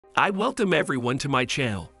I welcome everyone to my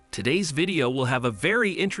channel. Today's video will have a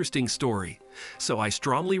very interesting story, so I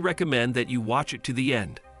strongly recommend that you watch it to the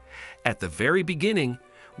end. At the very beginning,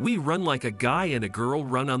 we run like a guy and a girl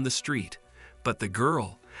run on the street. But the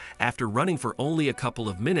girl, after running for only a couple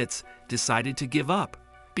of minutes, decided to give up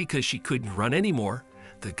because she couldn't run anymore.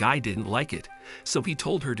 The guy didn't like it, so he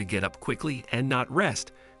told her to get up quickly and not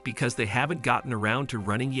rest because they haven't gotten around to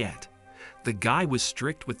running yet. The guy was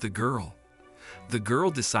strict with the girl. The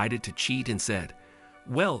girl decided to cheat and said,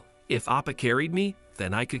 "Well, if Appa carried me,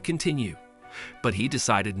 then I could continue." But he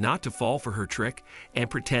decided not to fall for her trick and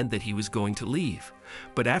pretend that he was going to leave.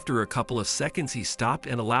 But after a couple of seconds he stopped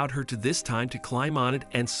and allowed her to this time to climb on it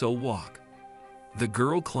and so walk. The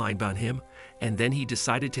girl climbed on him, and then he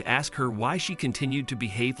decided to ask her why she continued to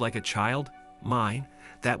behave like a child. Mine,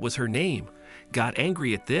 that was her name, got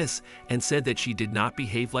angry at this and said that she did not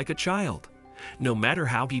behave like a child. No matter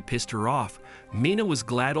how he pissed her off, Mina was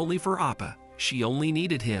glad only for Appa. She only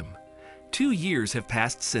needed him. 2 years have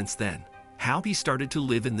passed since then. How he started to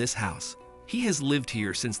live in this house. He has lived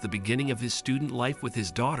here since the beginning of his student life with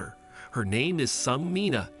his daughter. Her name is Sung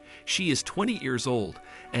Mina. She is 20 years old,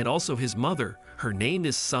 and also his mother. Her name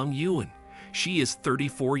is Sung Yoon. She is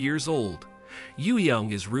 34 years old. Yu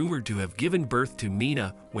Young is rumored to have given birth to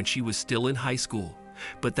Mina when she was still in high school,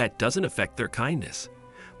 but that doesn't affect their kindness.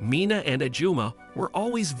 Mina and Ajuma were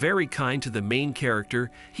always very kind to the main character.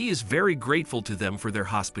 He is very grateful to them for their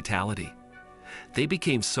hospitality. They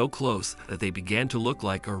became so close that they began to look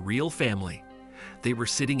like a real family. They were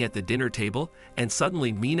sitting at the dinner table, and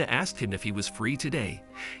suddenly Mina asked him if he was free today.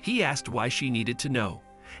 He asked why she needed to know,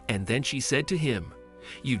 and then she said to him,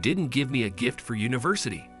 "You didn't give me a gift for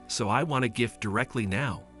university, so I want a gift directly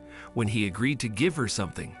now." When he agreed to give her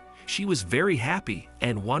something, she was very happy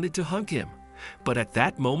and wanted to hug him. But at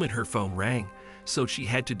that moment her phone rang, so she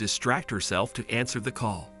had to distract herself to answer the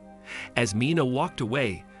call. As Mina walked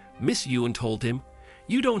away, Miss Yoon told him,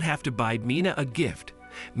 "You don't have to buy Mina a gift.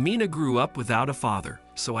 Mina grew up without a father,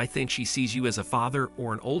 so I think she sees you as a father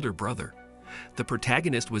or an older brother." The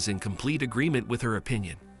protagonist was in complete agreement with her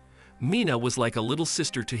opinion. Mina was like a little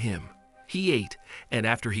sister to him. He ate, and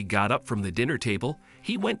after he got up from the dinner table,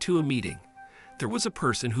 he went to a meeting. There was a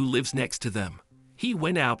person who lives next to them. He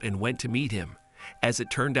went out and went to meet him. As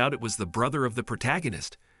it turned out, it was the brother of the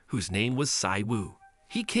protagonist, whose name was Sai-woo.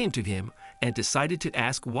 He came to him and decided to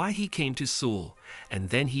ask why he came to Seoul,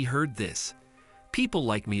 and then he heard this: "People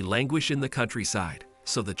like me languish in the countryside,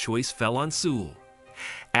 so the choice fell on Seoul."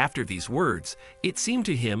 After these words, it seemed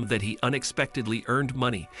to him that he unexpectedly earned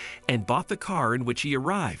money and bought the car in which he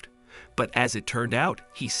arrived. But as it turned out,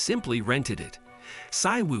 he simply rented it.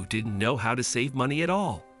 Sai-woo didn't know how to save money at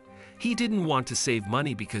all. He didn't want to save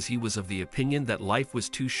money because he was of the opinion that life was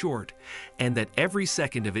too short and that every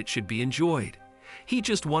second of it should be enjoyed. He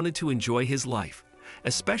just wanted to enjoy his life,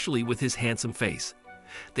 especially with his handsome face.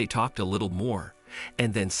 They talked a little more,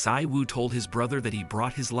 and then Sai-woo told his brother that he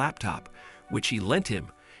brought his laptop, which he lent him.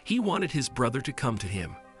 He wanted his brother to come to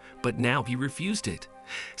him, but now he refused it.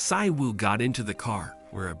 Sai-woo got into the car,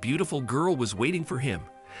 where a beautiful girl was waiting for him.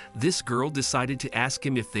 This girl decided to ask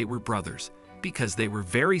him if they were brothers, because they were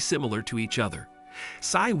very similar to each other.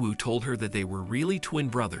 Sai-woo told her that they were really twin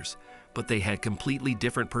brothers, but they had completely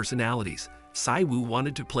different personalities. Sai-woo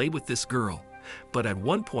wanted to play with this girl, but at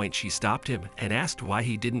one point she stopped him and asked why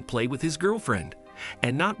he didn't play with his girlfriend,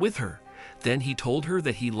 and not with her. Then he told her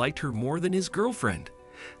that he liked her more than his girlfriend.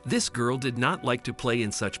 This girl did not like to play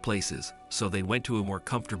in such places, so they went to a more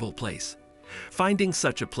comfortable place. Finding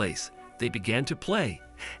such a place, they began to play,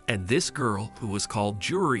 and this girl, who was called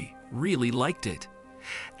Jury, really liked it.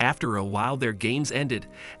 After a while their games ended.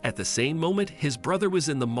 At the same moment, his brother was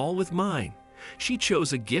in the mall with Mine. She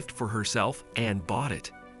chose a gift for herself and bought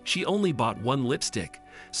it. She only bought one lipstick,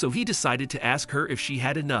 so he decided to ask her if she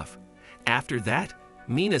had enough. After that,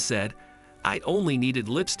 Mina said, "I only needed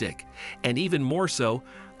lipstick, and even more so,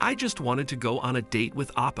 I just wanted to go on a date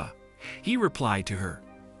with Appa." He replied to her,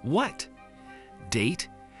 "What? Date?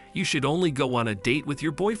 You should only go on a date with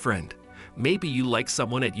your boyfriend. Maybe you like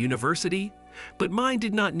someone at university?" But Mine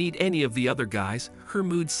did not need any of the other guys. Her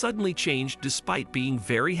mood suddenly changed despite being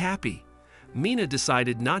very happy. Mina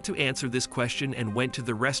decided not to answer this question and went to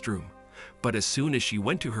the restroom. But as soon as she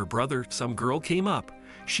went to her brother, some girl came up.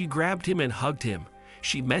 She grabbed him and hugged him.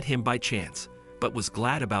 She met him by chance, but was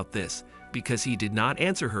glad about this because he did not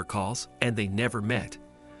answer her calls and they never met.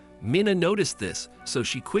 Mina noticed this, so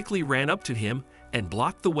she quickly ran up to him and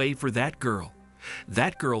blocked the way for that girl.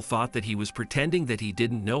 That girl thought that he was pretending that he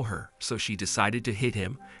didn't know her, so she decided to hit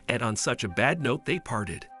him, and on such a bad note they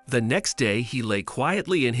parted. The next day, he lay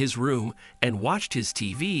quietly in his room and watched his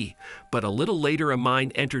TV, but a little later a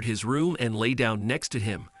mine entered his room and lay down next to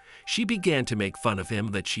him. She began to make fun of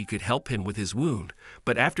him that she could help him with his wound,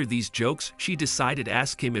 but after these jokes, she decided to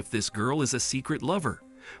ask him if this girl is a secret lover.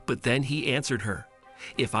 But then he answered her,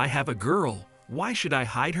 "If I have a girl, why should I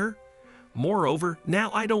hide her? Moreover,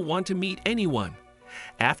 now I don't want to meet anyone."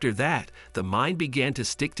 After that, the mind began to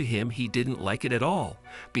stick to him. He didn't like it at all,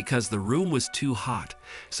 because the room was too hot,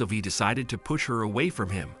 so he decided to push her away from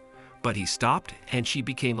him. But he stopped and she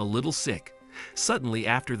became a little sick. Suddenly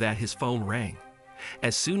after that his phone rang.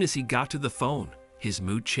 As soon as he got to the phone, his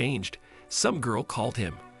mood changed. Some girl called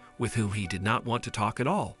him, with whom he did not want to talk at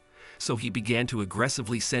all, so he began to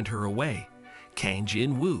aggressively send her away. Kang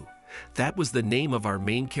Jin-woo, that was the name of our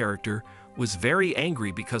main character, was very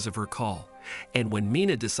angry because of her call, and when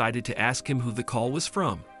Mina decided to ask him who the call was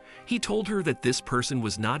from, he told her that this person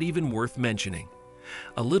was not even worth mentioning.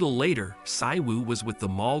 A little later, Sai-woo was with the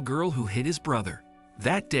mall girl who hit his brother.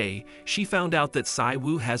 That day, she found out that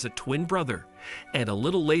Sai-woo has a twin brother, and a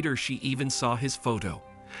little later she even saw his photo.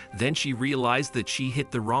 Then she realized that she hit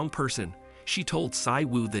the wrong person. She told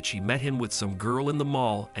Sai-woo that she met him with some girl in the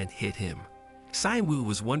mall and hit him. Sai-woo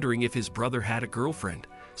was wondering if his brother had a girlfriend,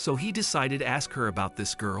 so he decided to ask her about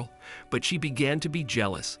this girl, but she began to be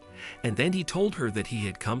jealous. And then he told her that he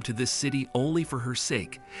had come to this city only for her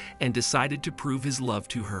sake and decided to prove his love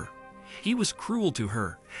to her. He was cruel to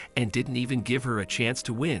her and didn't even give her a chance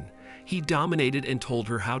to win. He dominated and told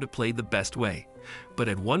her how to play the best way. But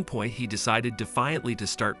at one point he decided defiantly to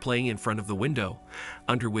start playing in front of the window,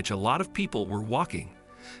 under which a lot of people were walking.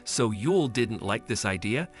 So Yul didn't like this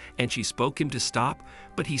idea, and she spoke him to stop,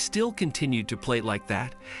 but he still continued to play like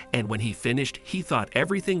that, and when he finished, he thought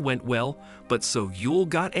everything went well, but so Yul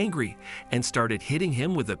got angry and started hitting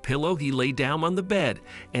him with a pillow. He lay down on the bed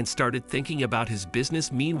and started thinking about his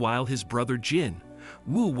business. Meanwhile, his brother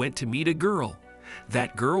Jin-woo went to meet a girl.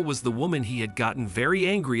 That girl was the woman he had gotten very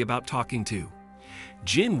angry about talking to.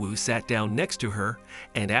 Jin-woo sat down next to her,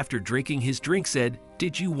 and after drinking his drink said,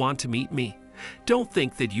 "Did you want to meet me? Don't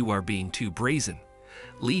think that you are being too brazen.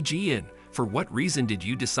 Lee Ji-in, for what reason did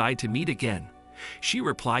you decide to meet again?" She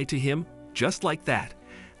replied to him, just like that,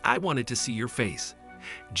 "I wanted to see your face."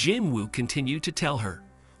 Jin-woo continued to tell her,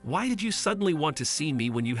 "Why did you suddenly want to see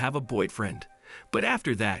me when you have a boyfriend?" But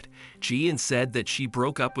after that, Ji-in said that she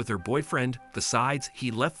broke up with her boyfriend. Besides,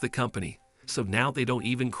 he left the company, so now they don't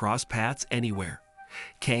even cross paths anywhere.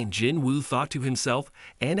 Kang Jin-woo thought to himself,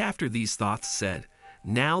 and after these thoughts said,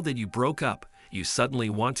 "Now that you broke up, you suddenly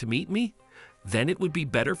want to meet me? Then it would be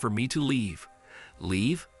better for me to leave."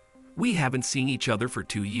 "Leave? We haven't seen each other for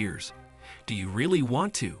 2 years. Do you really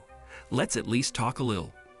want to? Let's at least talk a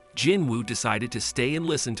little." Jin-woo decided to stay and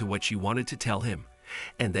listen to what she wanted to tell him.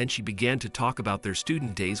 And then she began to talk about their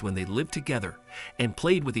student days when they lived together and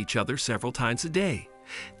played with each other several times a day.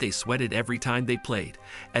 They sweated every time they played,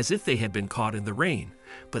 as if they had been caught in the rain,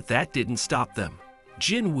 but that didn't stop them.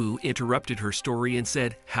 Jin-woo interrupted her story and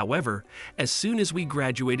said, "However, as soon as we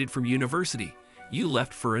graduated from university, you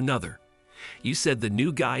left for another. You said the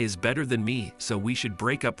new guy is better than me, so we should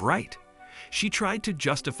break up, right?" She tried to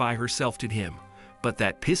justify herself to him, but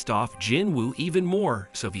that pissed off Jin-woo even more,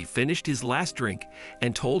 so he finished his last drink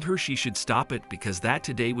and told her she should stop it because that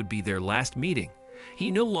today would be their last meeting. He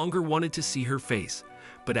no longer wanted to see her face,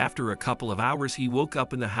 but after a couple of hours he woke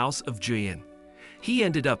up in the house of Ji-in. He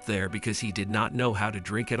ended up there because he did not know how to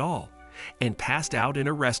drink at all, and passed out in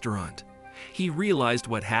a restaurant. He realized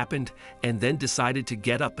what happened and then decided to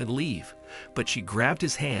get up and leave, but she grabbed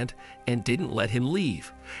his hand and didn't let him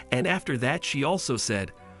leave. And after that she also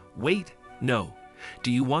said, "Wait, no.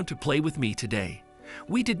 Do you want to play with me today?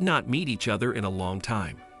 We did not meet each other in a long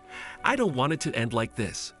time. I don't want it to end like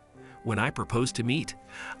this. When I proposed to meet,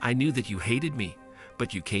 I knew that you hated me,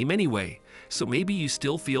 but you came anyway, so maybe you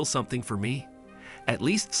still feel something for me." At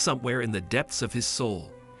least somewhere in the depths of his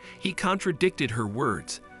soul. He contradicted her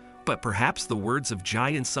words, but perhaps the words of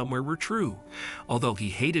Ji-in somewhere were true. Although he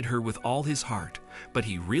hated her with all his heart, but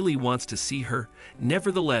he really wants to see her,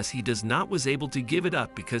 nevertheless he does not was able to give it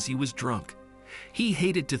up because he was drunk. He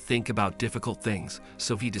hated to think about difficult things,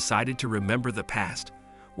 so he decided to remember the past,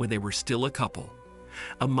 when they were still a couple.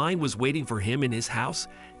 A mine was waiting for him in his house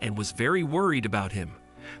and was very worried about him,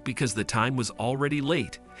 because the time was already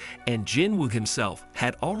late, and Jin-woo himself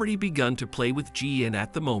had already begun to play with Ji-in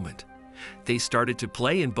at the moment. They started to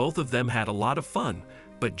play and both of them had a lot of fun,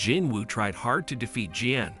 but Jin-woo tried hard to defeat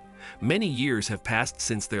Ji-in. Many years have passed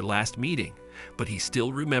since their last meeting, but he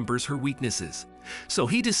still remembers her weaknesses. So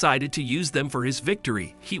he decided to use them for his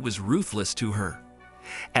victory. He was ruthless to her.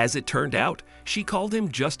 As it turned out, she called him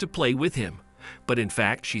just to play with him, But in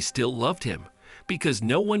fact, she still loved him, because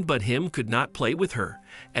no one but him could not play with her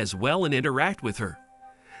as well and interact with her.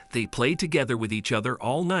 They played together with each other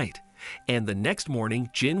all night, and the next morning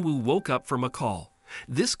Jinwoo woke up from a call.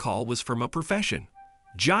 This call was from a profession.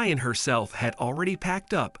 Giant herself had already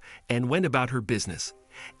packed up and went about her business,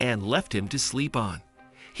 and left him to sleep on.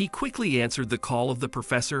 He quickly answered the call of the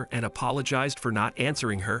professor and apologized for not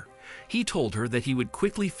answering her. He told her that he would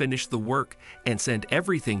quickly finish the work and send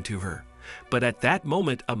everything to her. But at that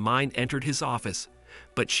moment a mind entered his office.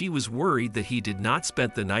 But she was worried that he did not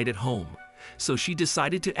spend the night at home, so she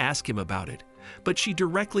decided to ask him about it. But she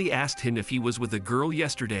directly asked him if he was with a girl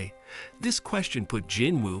yesterday. This question put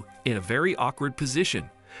Jinwoo in a very awkward position.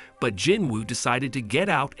 But Jinwoo decided to get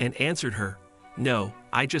out and answered her, "No,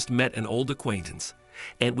 I just met an old acquaintance,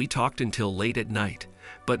 and we talked until late at night."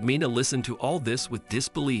 But Mina listened to all this with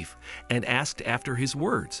disbelief and asked after his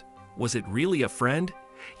words, "Was it really a friend?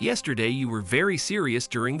 Yesterday you were very serious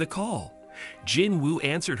during the call." Jinwoo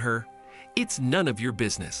answered her, "It's none of your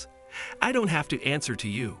business. I don't have to answer to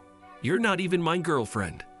you. You're not even my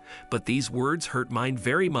girlfriend." But these words hurt mine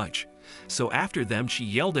very much. So after them she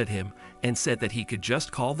yelled at him and said that he could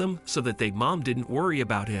just call them so that they mom didn't worry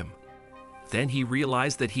about him. Then he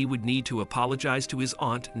realized that he would need to apologize to his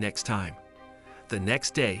aunt next time. The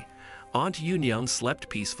next day, Aunt Yoonyoung slept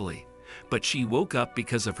peacefully, but she woke up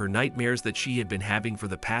because of her nightmares that she had been having for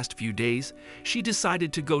the past few days. She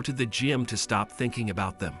decided to go to the gym to stop thinking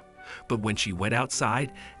about them. But when she went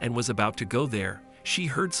outside and was about to go there, she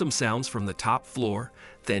heard some sounds from the top floor.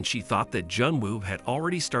 Then she thought that Jinwoo had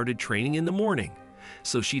already started training in the morning,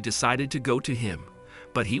 so she decided to go to him.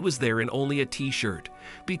 But he was there in only a t-shirt.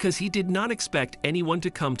 Because he did not expect anyone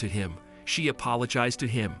to come to him, she apologized to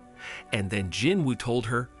him. And then Jinwoo told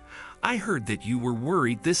her, "I heard that you were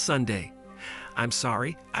worried this Sunday. I'm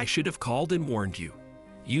sorry, I should have called and warned you.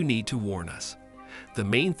 You need to warn us. The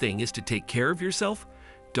main thing is to take care of yourself.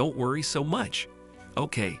 Don't worry so much."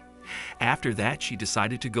 Okay. After that, she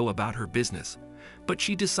decided to go about her business. But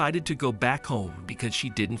she decided to go back home because she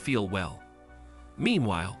didn't feel well.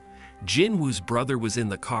 Meanwhile, Jinwoo's brother was in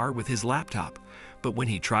the car with his laptop, but when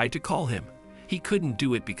he tried to call him, he couldn't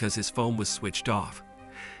do it because his phone was switched off.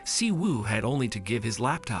 Siwoo had only to give his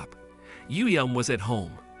laptop. Yoonyoung was at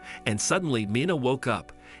home, and suddenly Mina woke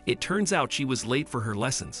up. It turns out she was late for her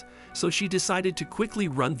lessons, so she decided to quickly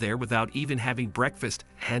run there without even having breakfast.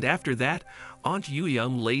 And after that, Aunt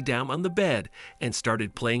Yoonyoung lay down on the bed and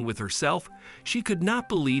started playing with herself. She could not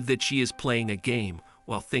believe that she is playing a game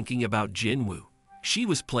while thinking about Jinwoo. She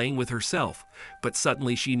was playing with herself, but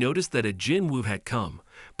suddenly she noticed that a Jinwoo had come,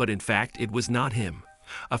 but in fact it was not him.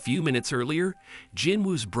 A few minutes earlier,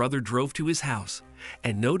 Jinwoo's brother drove to his house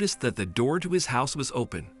and noticed that the door to his house was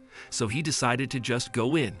open, so he decided to just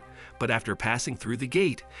go in. But after passing through the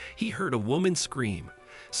gate, he heard a woman scream,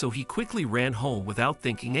 so he quickly ran home without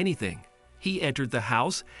thinking anything. He entered the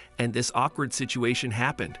house, and this awkward situation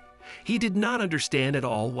happened. He did not understand at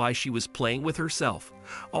all why she was playing with herself,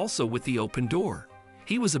 also with the open door.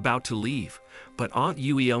 He was about to leave, but Aunt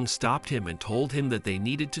Yoonyoung stopped him and told him that they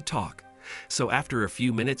needed to talk. So after a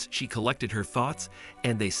few minutes, she collected her thoughts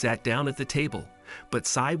and they sat down at the table. But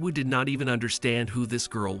Siwoo did not even understand who this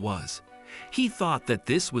girl was. He thought that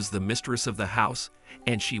this was the mistress of the house,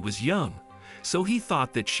 and she was young, so he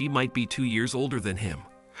thought that she might be 2 years older than him.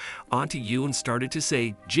 Auntie Yoon started to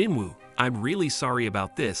say, "Jinwoo, I'm really sorry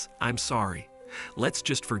about this. I'm sorry. Let's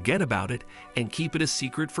just forget about it and keep it a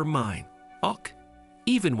secret from mine." Ok.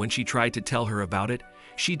 Even when she tried to tell her about it,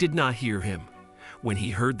 she did not hear him. When he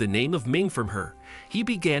heard the name of Ming from her, he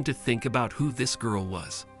began to think about who this girl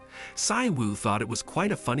was. Siwoo thought it was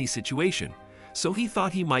quite a funny situation, so he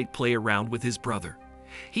thought he might play around with his brother.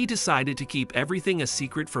 He decided to keep everything a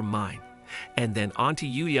secret from mine. And then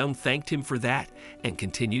Auntie Yoonyoung thanked him for that and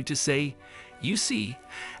continued to say, "You see,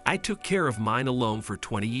 I took care of mine alone for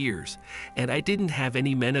 20 years, and I didn't have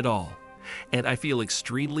any men at all. And I feel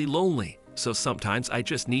extremely lonely, so sometimes I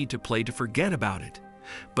just need to play to forget about it."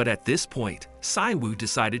 But at this point, Siwoo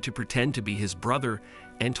decided to pretend to be his brother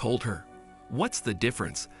and told her, "What's the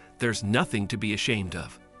difference? There's nothing to be ashamed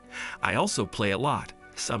of. I also play a lot,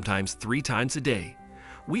 sometimes 3 times a day.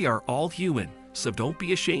 We are all human, so don't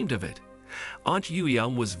be ashamed of it." Aunt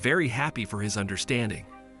Yoonyoung was very happy for his understanding.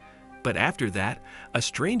 But after that, a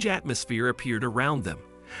strange atmosphere appeared around them.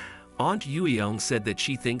 Aunt Yoonyoung said that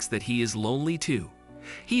she thinks that he is lonely too.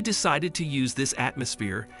 He decided to use this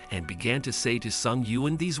atmosphere and began to say to Sung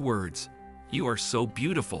Yoon these words, "You are so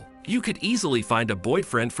beautiful. You could easily find a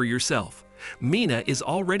boyfriend for yourself. Mina is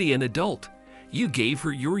already an adult. You gave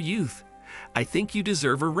her your youth. I think you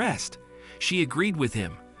deserve a rest." She agreed with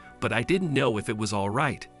him, but I didn't know if it was all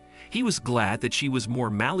right. He was glad that she was more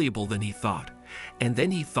malleable than he thought, and then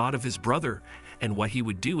he thought of his brother and what he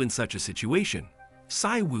would do in such a situation.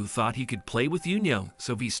 Saiwoo thought he could play with Yoonyoung,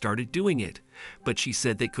 so he started doing it, but she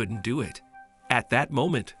said they couldn't do it. At that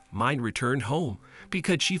moment, Min returned home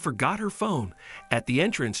because she forgot her phone. At the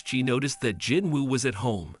entrance, she noticed that Jinwoo was at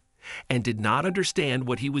home and did not understand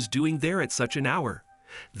what he was doing there at such an hour.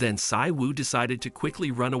 Then Saiwoo decided to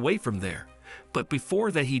quickly run away from there, but before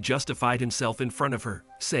that he justified himself in front of her,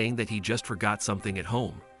 saying that he just forgot something at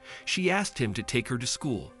home. She asked him to take her to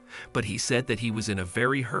school, but he said that he was in a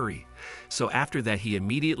very hurry, so after that he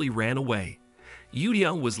immediately ran away.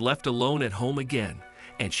 Yoonyoung was left alone at home again,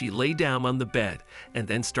 and she lay down on the bed and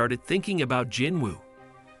then started thinking about Jinwoo.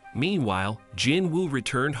 Meanwhile, Jinwoo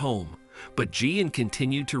returned home, but Jian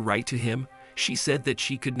continued to write to him. She said that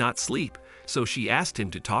she could not sleep, so she asked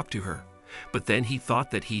him to talk to her. But then he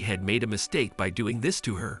thought that he had made a mistake by doing this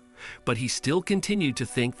to her, but he still continued to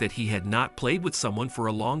think that he had not played with someone for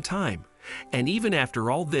a long time. And even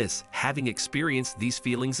after all this, having experienced these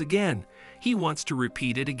feelings again, he wants to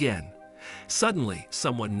repeat it again. Suddenly,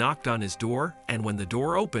 someone knocked on his door, and when the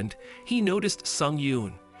door opened, he noticed Sung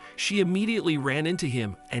Yoon. She immediately ran into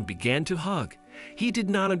him and began to hug. He did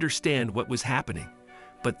not understand what was happening.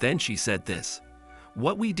 But then she said this: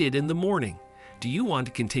 "What we did in the morning. Do you want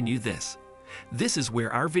to continue this?" This is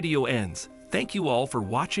where our video ends. Thank you all for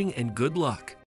watching and good luck.